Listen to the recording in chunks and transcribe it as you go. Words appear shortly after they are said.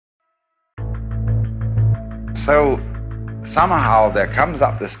So somehow there comes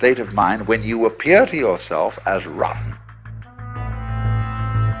up the state of mind when you appear to yourself as rotten,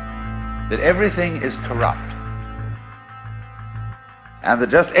 that everything is corrupt, and that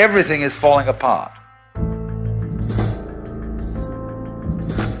just everything is falling apart.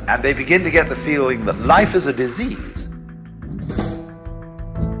 And they begin to get the feeling that life is a disease.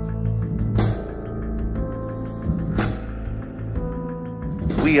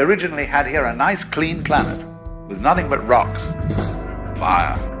 We originally had here a nice clean planet with nothing but rocks,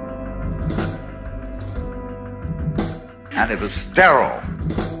 fire, and it was sterile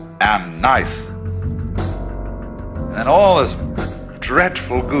and nice. And then all this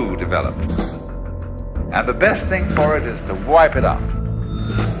dreadful goo developed. And the best thing for it is to wipe it out.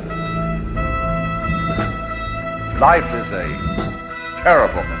 Life is a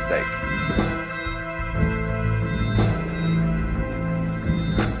terrible mistake.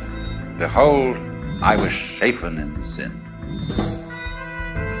 Behold, I was shapen in sin,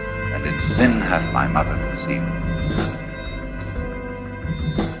 and in sin hath my mother conceived me.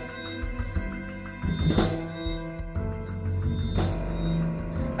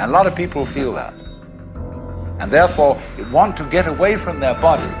 And a lot of people feel that, and therefore want to get away from their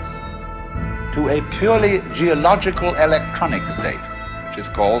bodies to a purely geological electronic state, which is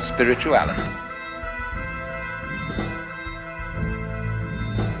called spirituality.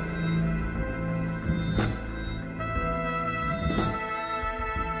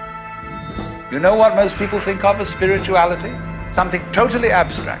 You know what most people think of as spirituality? Something totally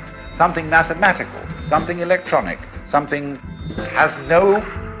abstract, something mathematical, something electronic, something has no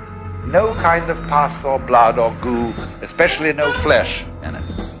kind of pus or blood or goo, especially no flesh in it.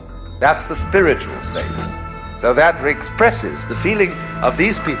 That's the spiritual state. So that expresses the feeling of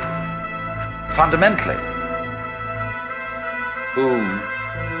these people, fundamentally, who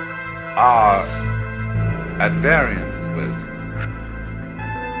are at variance with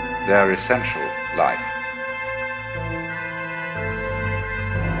their essential life.